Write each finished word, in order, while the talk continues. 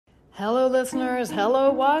Hello listeners,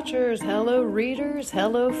 hello watchers, hello readers,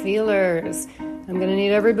 hello feelers. I'm gonna need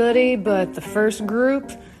everybody but the first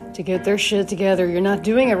group to get their shit together. You're not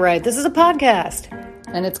doing it right. This is a podcast.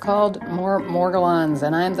 And it's called More Morgellons,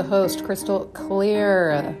 and I'm the host, Crystal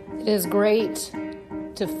Clear. It is great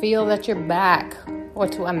to feel that you're back, or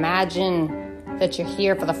to imagine that you're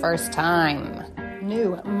here for the first time.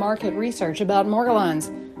 New market research about Morgellons.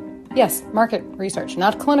 Yes, market research,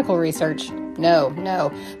 not clinical research.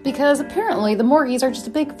 No. Because apparently the morgies are just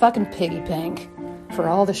a big fucking piggy bank for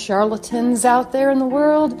all the charlatans out there in the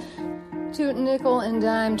world to nickel and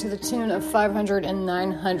dime to the tune of $500 and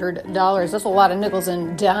 $900. That's a lot of nickels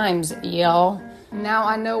and dimes, y'all. Now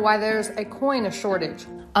I know why there's a coin shortage.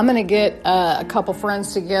 I'm going to get a couple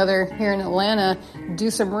friends together here in Atlanta,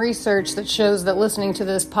 do some research that shows that listening to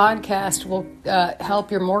this podcast will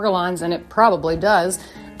help your Morgellons, and it probably does.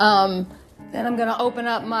 Then I'm going to open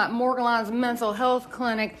up my Morgellons mental health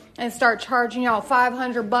clinic and start charging y'all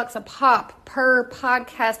 $500 a pop per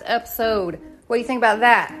podcast episode. What do you think about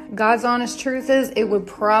that? God's honest truth is it would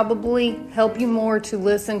probably help you more to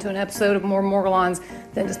listen to an episode of More Morgellons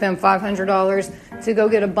than to spend $500 to go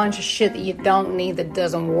get a bunch of shit that you don't need that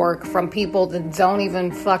doesn't work from people that don't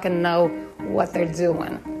even fucking know what they're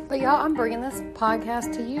doing. But y'all, I'm bringing this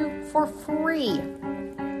podcast to you for free.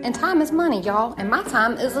 And time is money, y'all. And my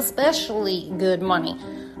time is especially good money.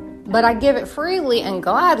 But I give it freely and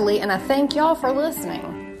gladly, and I thank y'all for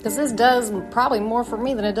listening. Because this does probably more for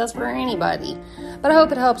me than it does for anybody. But I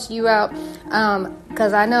hope it helps you out.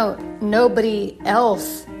 Because I know nobody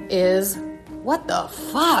else is. What the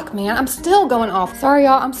fuck, man? I'm still going off. Sorry,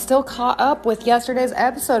 y'all. I'm still caught up with yesterday's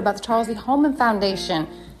episode about the Charles E. Holman Foundation.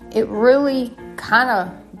 It really kind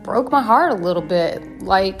of broke my heart a little bit.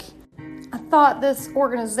 Like, I thought this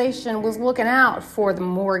organization was looking out for the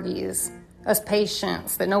morgies as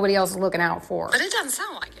patients that nobody else is looking out for. But it doesn't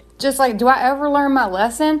sound like it. Just like, do I ever learn my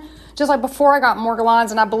lesson? Just like before I got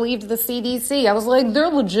Morgellons and I believed the CDC. I was like, they're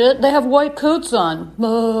legit. They have white coats on.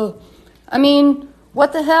 I mean,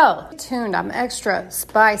 what the hell? Tuned, I'm extra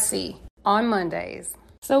spicy on Mondays.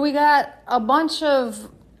 So we got a bunch of,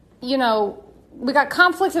 we got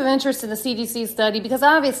conflict of interest in the CDC study because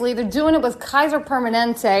obviously they're doing it with Kaiser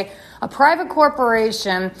Permanente, a private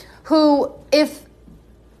corporation who, if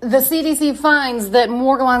the CDC finds that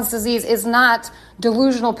Morgellons disease is not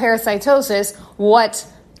delusional parasitosis, what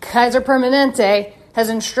Kaiser Permanente has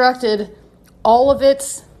instructed all of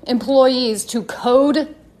its employees to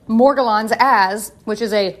code Morgellons as, which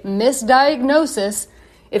is a misdiagnosis,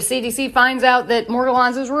 if CDC finds out that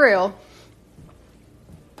Morgellons is real,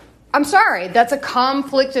 I'm sorry, that's a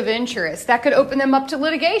conflict of interest. That could open them up to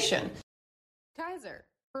litigation. Kaiser,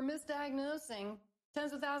 for misdiagnosing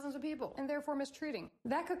tens of thousands of people and therefore mistreating.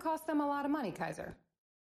 That could cost them a lot of money, Kaiser.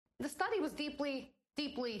 The study was deeply,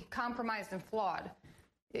 deeply compromised and flawed.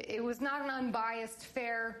 It was not an unbiased,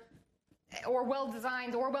 fair, or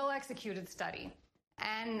well-designed or well-executed study.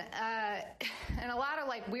 And a lot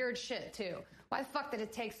of weird shit too. Why the fuck did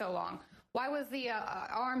it take so long? Why was the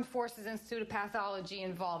Armed Forces Institute of Pathology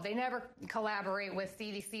involved? They never collaborate with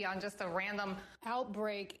CDC on just a random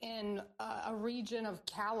outbreak in a region of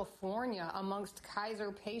California amongst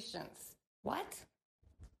Kaiser patients. What?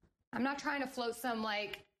 I'm not trying to float some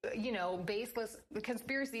baseless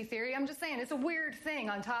conspiracy theory. I'm just saying it's a weird thing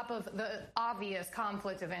on top of the obvious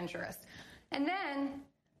conflict of interest. And then,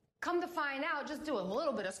 come to find out, just do a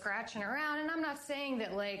little bit of scratching around. And I'm not saying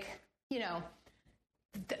that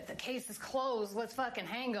the case is closed, let's fucking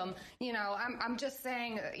hang them. I'm just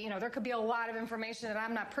saying, there could be a lot of information that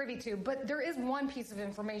I'm not privy to, but there is one piece of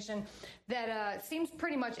information that seems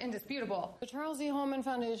pretty much indisputable. The Charles E. Holman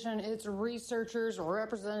Foundation, its researchers or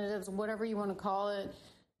representatives, whatever you want to call it,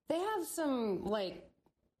 they have some,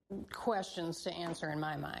 questions to answer in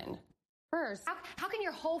my mind. First, how can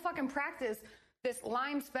your whole fucking practice, this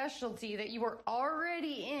Lyme specialty that you were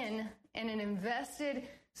already in and an invested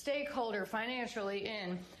stakeholder financially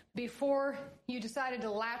in before you decided to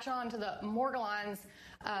latch on to the Morgellons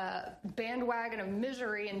bandwagon of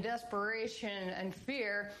misery and desperation and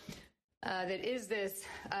fear that is this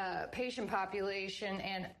patient population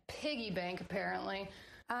and piggy bank, apparently,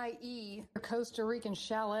 i.e. Costa Rican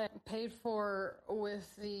chalet paid for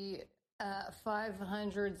with the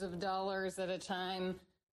 $500s of dollars at a time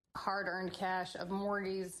hard-earned cash of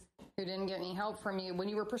morgies who didn't get any help from you when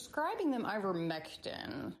you were prescribing them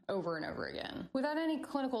ivermectin over and over again without any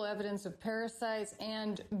clinical evidence of parasites,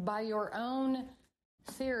 and by your own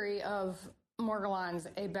theory of Morgellons,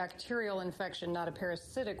 a bacterial infection, not a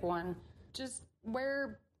parasitic one. Just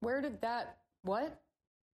where did that, what?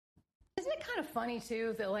 Isn't it kind of funny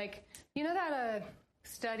too that that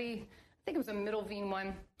study, I think it was a Middleveen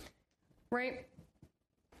one, right?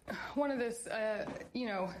 One of this,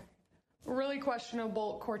 really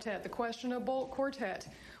questionable quartet, the questionable quartet,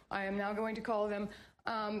 I am now going to call them.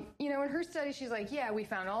 In her study, she's like, yeah, we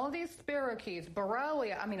found all of these spirochetes,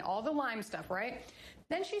 Borrelia, all the Lyme stuff, right?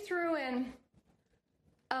 Then she threw in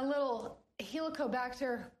a little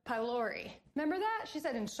Helicobacter pylori. Remember that? She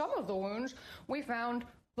said in some of the wounds, we found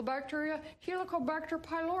the bacteria Helicobacter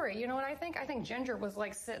pylori. You know what I think? I think Ginger was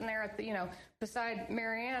like sitting there at the, beside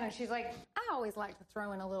Marianne, and she's like, I always like to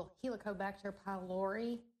throw in a little Helicobacter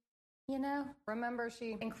pylori. Remember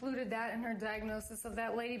she included that in her diagnosis of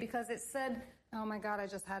that lady because it said, oh my God, I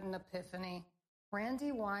just had an epiphany.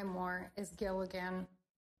 Randy Wymore is Gilligan.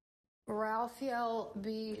 Raphael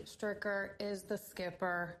B. Stricker is the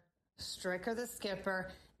skipper. Stricker the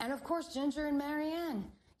skipper. And of course, Ginger and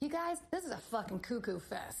Marianne. You guys, this is a fucking cuckoo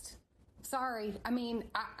fest. Sorry.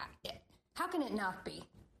 How can it not be?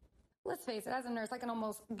 Let's face it, as a nurse, I can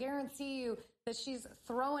almost guarantee you that she's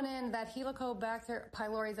throwing in that Helicobacter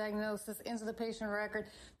pylori diagnosis into the patient record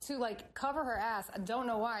to cover her ass. I don't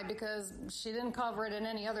know why, because she didn't cover it in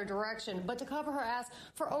any other direction, but to cover her ass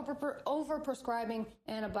for over prescribing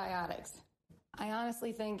antibiotics. I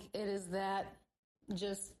honestly think it is that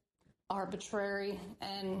just arbitrary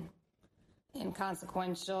and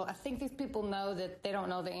inconsequential. I think these people know that they don't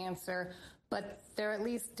know the answer, but they're at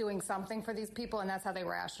least doing something for these people, and that's how they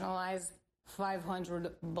rationalize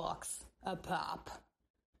 $500 a pop.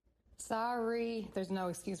 Sorry, there's no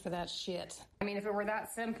excuse for that shit. If it were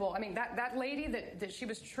that simple, that lady that she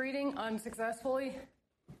was treating unsuccessfully,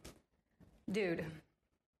 dude.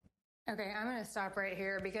 Okay, I'm going to stop right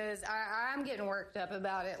here because I'm getting worked up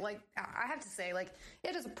about it. I have to say,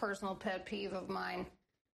 it is a personal pet peeve of mine.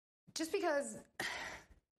 Just because,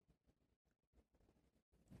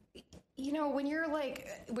 when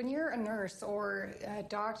you're a nurse or a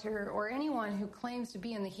doctor or anyone who claims to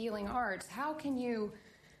be in the healing arts, how can you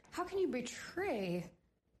betray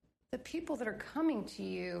the people that are coming to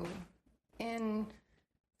you in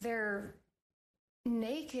their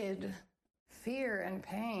naked fear and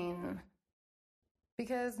pain?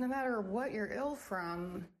 Because no matter what you're ill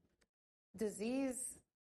from, disease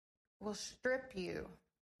will strip you.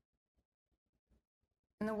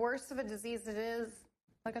 And the worst of a disease it is,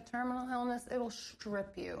 like a terminal illness, it'll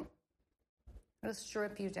strip you. It'll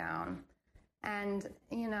strip you down. And,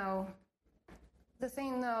 this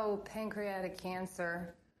ain't no pancreatic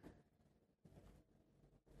cancer,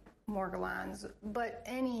 Morgellons, but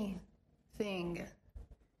anything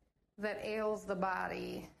that ails the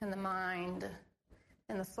body and the mind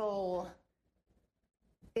and the soul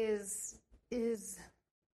it's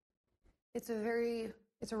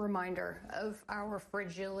a reminder of our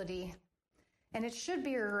fragility, and it should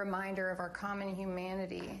be a reminder of our common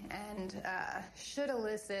humanity, and should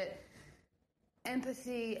elicit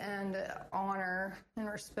empathy and honor and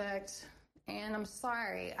respect. And I'm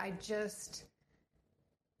sorry,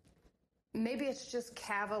 maybe it's just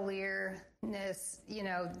cavalierness,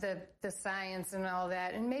 the science and all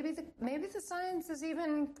that, and maybe the science is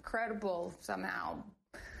even credible somehow.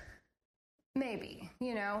 Maybe,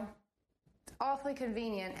 awfully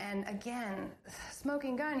convenient. And again,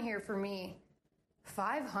 smoking gun here for me,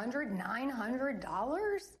 $500,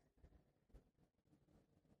 $900?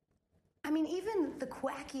 Even the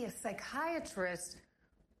quackiest psychiatrist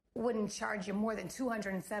wouldn't charge you more than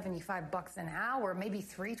 $275 an hour, maybe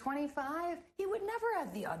 $325. He would never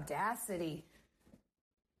have the audacity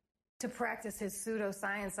to practice his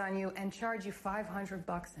pseudoscience on you and charge you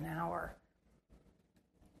 $500 an hour.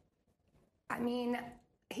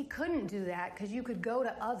 He couldn't do that because you could go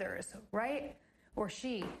to others, right? Or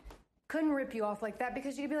she couldn't rip you off like that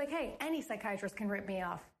because you'd be like, hey, any psychiatrist can rip me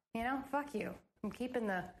off. Fuck you. I'm keeping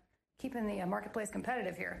the marketplace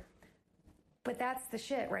competitive here. But that's the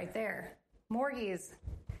shit right there. Morgies.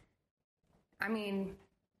 I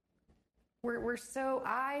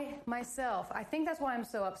think that's why I'm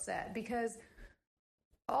so upset, because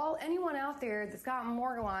anyone out there that's got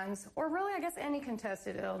Morgellons, or really, I guess, any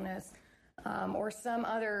contested illness, or some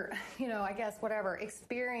other,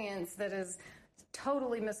 experience that is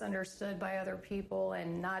totally misunderstood by other people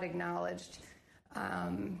and not acknowledged.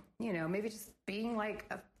 Maybe just being a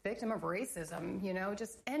victim of racism,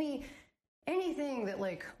 just anything that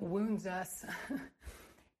wounds us.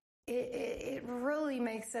 It really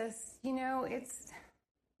makes us, it's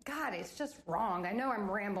just wrong. I know I'm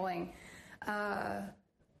rambling.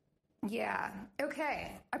 Yeah.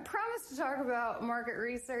 Okay. I promised to talk about market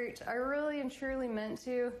research. I really and truly meant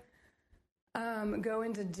to go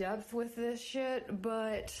into depth with this shit,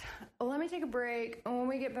 but let me take a break. And when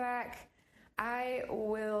we get back, I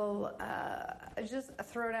will just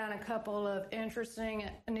throw down a couple of interesting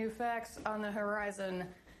new facts on the horizon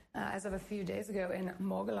as of a few days ago in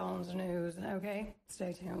Morgellons news. Okay,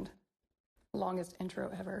 stay tuned. Longest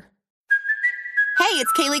intro ever. Hey,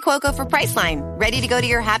 it's Kaylee Cuoco for Priceline. Ready to go to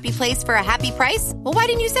your happy place for a happy price? Well, why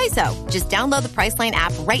didn't you say so? Just download the Priceline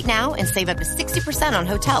app right now and save up to 60% on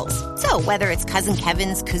hotels. So whether it's Cousin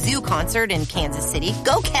Kevin's Kazoo Concert in Kansas City,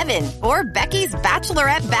 go Kevin, or Becky's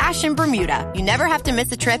Bachelorette Bash in Bermuda, you never have to miss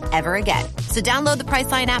a trip ever again. So download the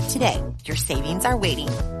Priceline app today. Your savings are waiting.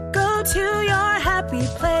 Go to your happy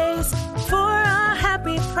place for a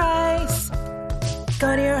happy price.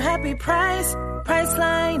 Go to your happy price,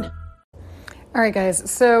 Priceline. All right, guys,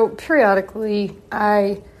 so periodically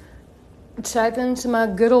I type into my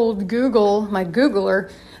good old Google, my Googler,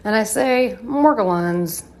 and I say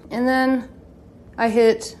Morgellons, and then I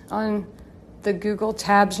hit on the Google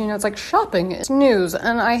tabs, it's like shopping, it's news,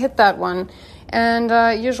 and I hit that one, and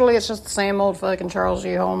usually it's just the same old fucking Charles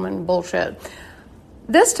G. Holman bullshit.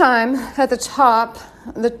 This time, at the top,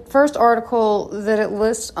 the first article that it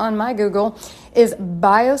lists on my Google is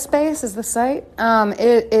Biospace is the site.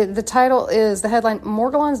 The title is, the headline,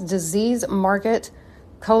 Morgellons Disease Market,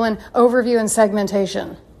 Overview and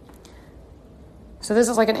Segmentation. So this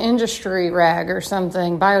is like an industry rag or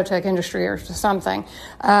something, biotech industry or something.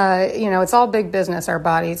 It's all big business, our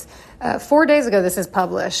bodies. 4 days ago, this is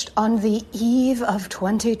published on the eve of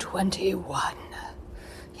 2021.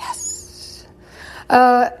 Yes.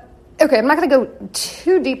 Okay, I'm not going to go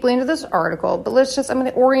too deeply into this article, but I'm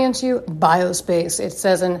going to orient you. Biospace. It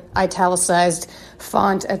says in italicized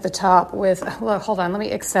font at the top with, look, hold on, let me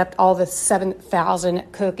accept all the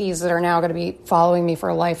 7,000 cookies that are now going to be following me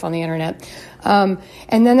for life on the internet. And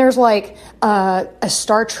then there's like a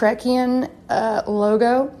Star Trekian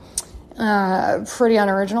logo. Pretty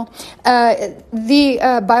unoriginal.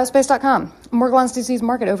 Biospace.com. Morgellons disease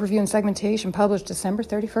market overview and segmentation published December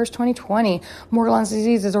 31st, 2020. Morgellons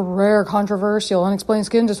disease is a rare, controversial, unexplained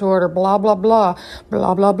skin disorder, blah, blah, blah,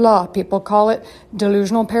 blah, blah, blah. People call it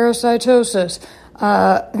delusional parasitosis.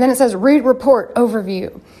 Then it says read report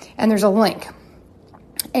overview, and there's a link.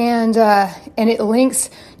 And it links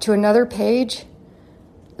to another page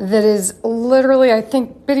that is literally, I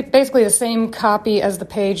think, basically the same copy as the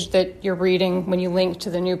page that you're reading when you link to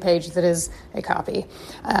the new page that is a copy.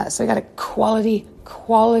 So we got a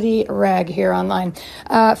quality rag here online.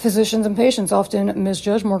 Physicians and patients often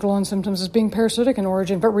misjudge Morgellons symptoms as being parasitic in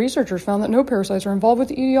origin, but researchers found that no parasites are involved with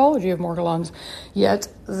the etiology of Morgellons. Yet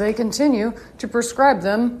they continue to prescribe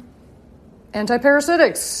them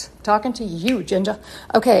antiparasitics. Talking to you, Ginger.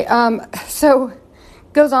 Okay, so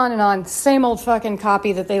goes on and on. Same old fucking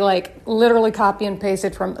copy that they literally copy and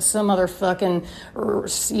pasted from some other fucking,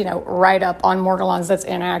 write up on Morgellons that's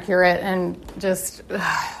inaccurate and just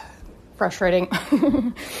frustrating.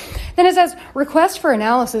 Then it says request for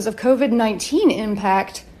analysis of COVID-19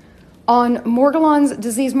 impact on Morgellons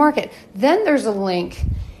disease market. Then there's a link,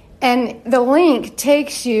 and the link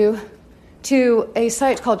takes you to a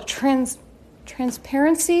site called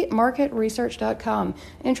transparencymarketresearch.com.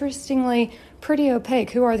 Interestingly, pretty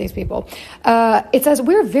opaque. Who are these people? It says,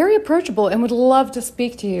 we're very approachable and would love to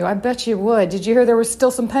speak to you. I bet you would. Did you hear there was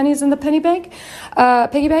still some pennies in the piggy bank?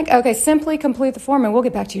 Okay, simply complete the form and we'll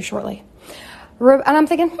get back to you shortly. And I'm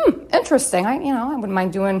thinking, interesting. I wouldn't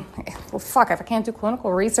mind doing, if I can't do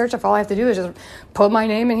clinical research, if all I have to do is just put my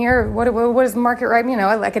name in here, what is the market right?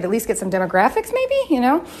 I could at least get some demographics maybe,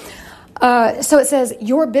 So it says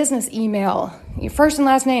your business email, your first and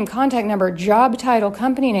last name, contact number, job title,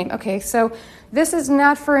 company name. Okay, so this is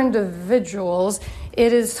not for individuals.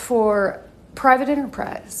 It is for private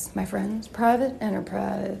enterprise, my friends, private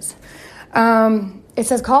enterprise. It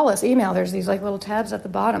says call us, email. There's these little tabs at the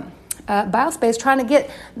bottom. Biospace trying to get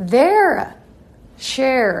their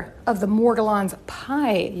share of the Morgellons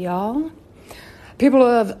pie, y'all. People who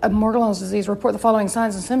have Morgellons disease report the following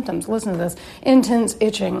signs and symptoms. Listen to this. Intense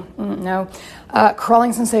itching. No.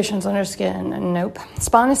 Crawling sensations on their skin. Nope.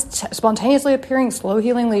 Spontaneously appearing slow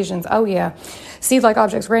healing lesions. Oh, yeah. Seed-like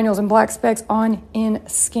objects, granules, and black specks on in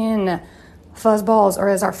skin. Fuzzballs, or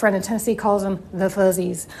as our friend in Tennessee calls them, the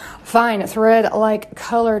fuzzies. Fine thread-like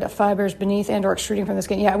colored fibers beneath and or extruding from the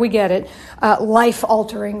skin. Yeah, we get it.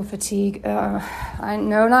 Life-altering fatigue. No,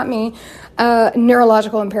 not me.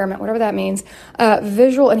 Neurological impairment, whatever that means.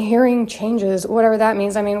 Visual and hearing changes, whatever that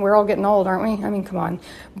means. We're all getting old, aren't we? Come on.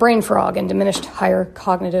 Brain fog and diminished higher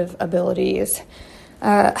cognitive abilities.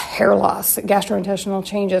 Hair loss, gastrointestinal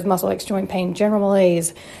changes, muscle aches, joint pain, general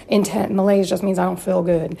malaise. Malaise just means I don't feel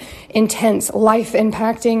good. Intense,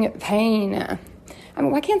 life-impacting pain.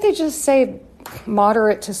 Why can't they just say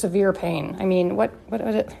moderate to severe pain? What would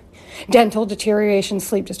it? Dental deterioration,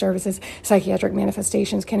 sleep disturbances, psychiatric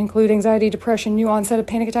manifestations can include anxiety, depression, new onset of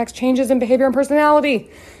panic attacks, changes in behavior and personality.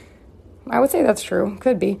 I would say that's true.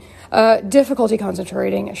 Could be. Difficulty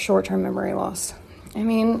concentrating, short-term memory loss. I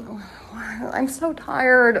mean, I'm so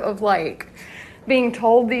tired of, being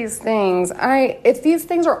told these things. If these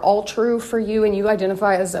things are all true for you and you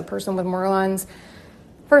identify as a person with Morgellons,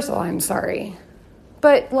 first of all, I'm sorry.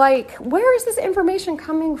 But, where is this information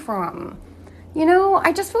coming from?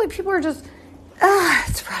 I just feel like people are just,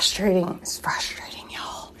 it's frustrating. It's frustrating,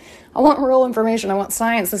 y'all. I want real information. I want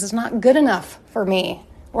science. This is not good enough for me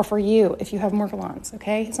or for you if you have Morgellons,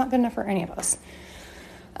 okay? It's not good enough for any of us.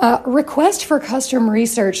 Request for custom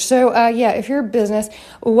research. So, if you're a business,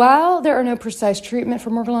 while there are no precise treatment for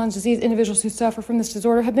Morgellons disease, individuals who suffer from this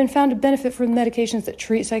disorder have been found to benefit from medications that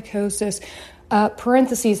treat psychosis,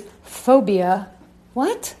 phobia.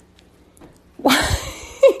 What?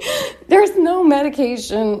 There's no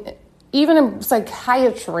medication, even in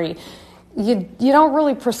psychiatry. You don't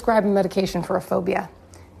really prescribe a medication for a phobia.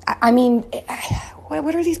 I mean,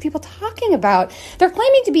 what are these people talking about? They're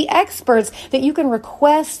claiming to be experts that you can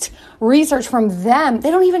request research from them.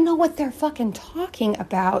 They don't even know what they're fucking talking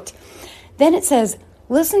about. Then it says,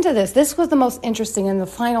 listen to this. This was the most interesting and the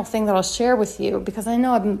final thing that I'll share with you, because I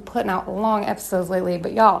know I've been putting out long episodes lately,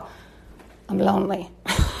 but y'all, I'm lonely.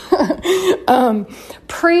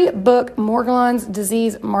 Pre-book Morgellons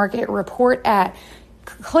disease market report at.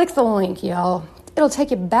 Click the link, y'all. It'll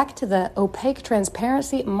take you back to the opaque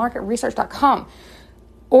transparency marketresearch.com.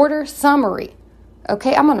 Order summary.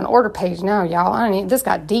 Okay, I'm on an order page now, y'all. This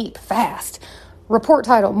got deep fast. Report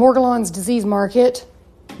title, Morgellons disease market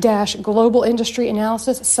 - global industry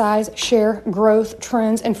analysis, size, share, growth,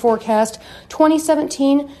 trends, and forecast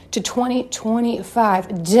 2017 to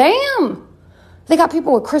 2025. Damn! They got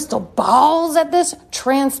people with crystal balls at this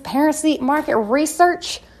transparency market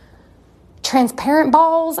research. Transparent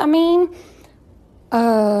balls, I mean.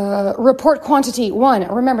 Report quantity, 1.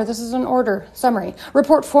 Remember, this is an order summary.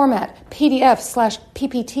 Report format,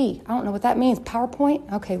 PDF/PPT. I don't know what that means.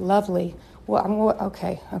 PowerPoint? Okay, lovely. Well,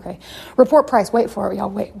 okay. Report price, wait for it, y'all.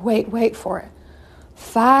 Wait for it.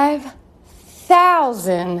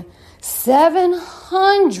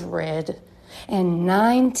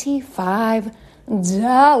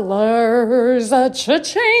 $5,795.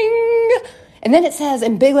 Cha-ching! And then it says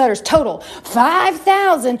in big letters, total,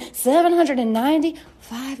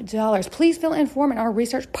 $5,795. Please fill in form and our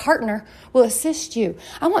research partner will assist you.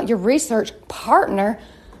 I want your research partner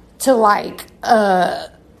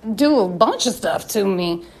to do a bunch of stuff to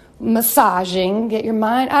me. Massaging, get your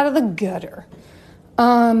mind out of the gutter.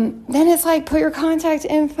 Then it's put your contact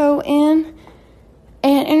info in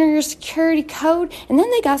and enter your security code. And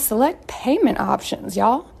then they got select payment options,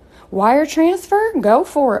 y'all. Wire transfer, go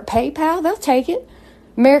for it. PayPal, they'll take it.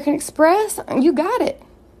 American Express, you got it.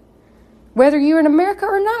 Whether you're in America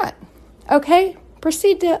or not. Okay,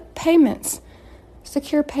 proceed to payments.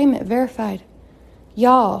 Secure payment verified.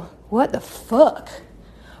 Y'all, what the fuck?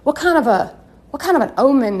 What kind of an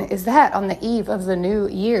omen is that on the eve of the new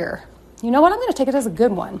year? You know what? I'm going to take it as a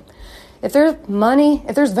good one. If there's money,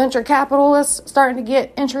 if there's venture capitalists starting to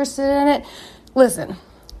get interested in it, listen,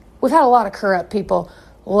 we've had a lot of corrupt people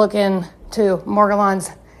look into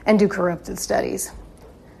Morgellons and do corrupted studies.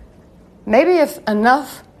 Maybe if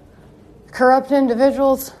enough corrupt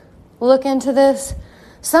individuals look into this,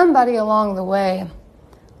 somebody along the way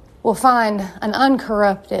will find an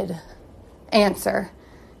uncorrupted answer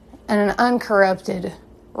and an uncorrupted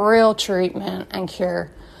real treatment and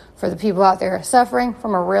cure for the people out there suffering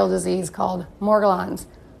from a real disease called Morgellons.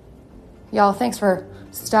 Y'all, thanks for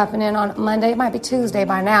stopping in on Monday. It might be Tuesday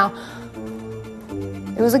by now.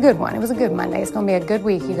 It was a good one. It was a good Monday. It's going to be a good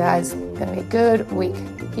week, you guys. It's going to be a good week.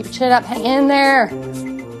 Keep your chin up. Hang in there.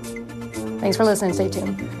 Thanks for listening. Stay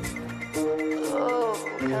tuned. Oh,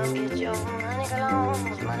 come get your money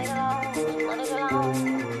galons, money galons, money galons.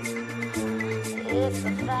 It's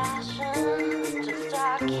the fashion to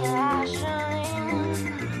start cashing.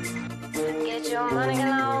 Get your money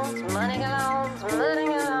galons, money galons, money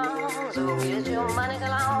galons. Oh, get your money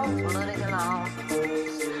galons, money galons.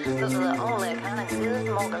 Those are the only kind of good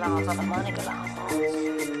Morgellons are the money galons.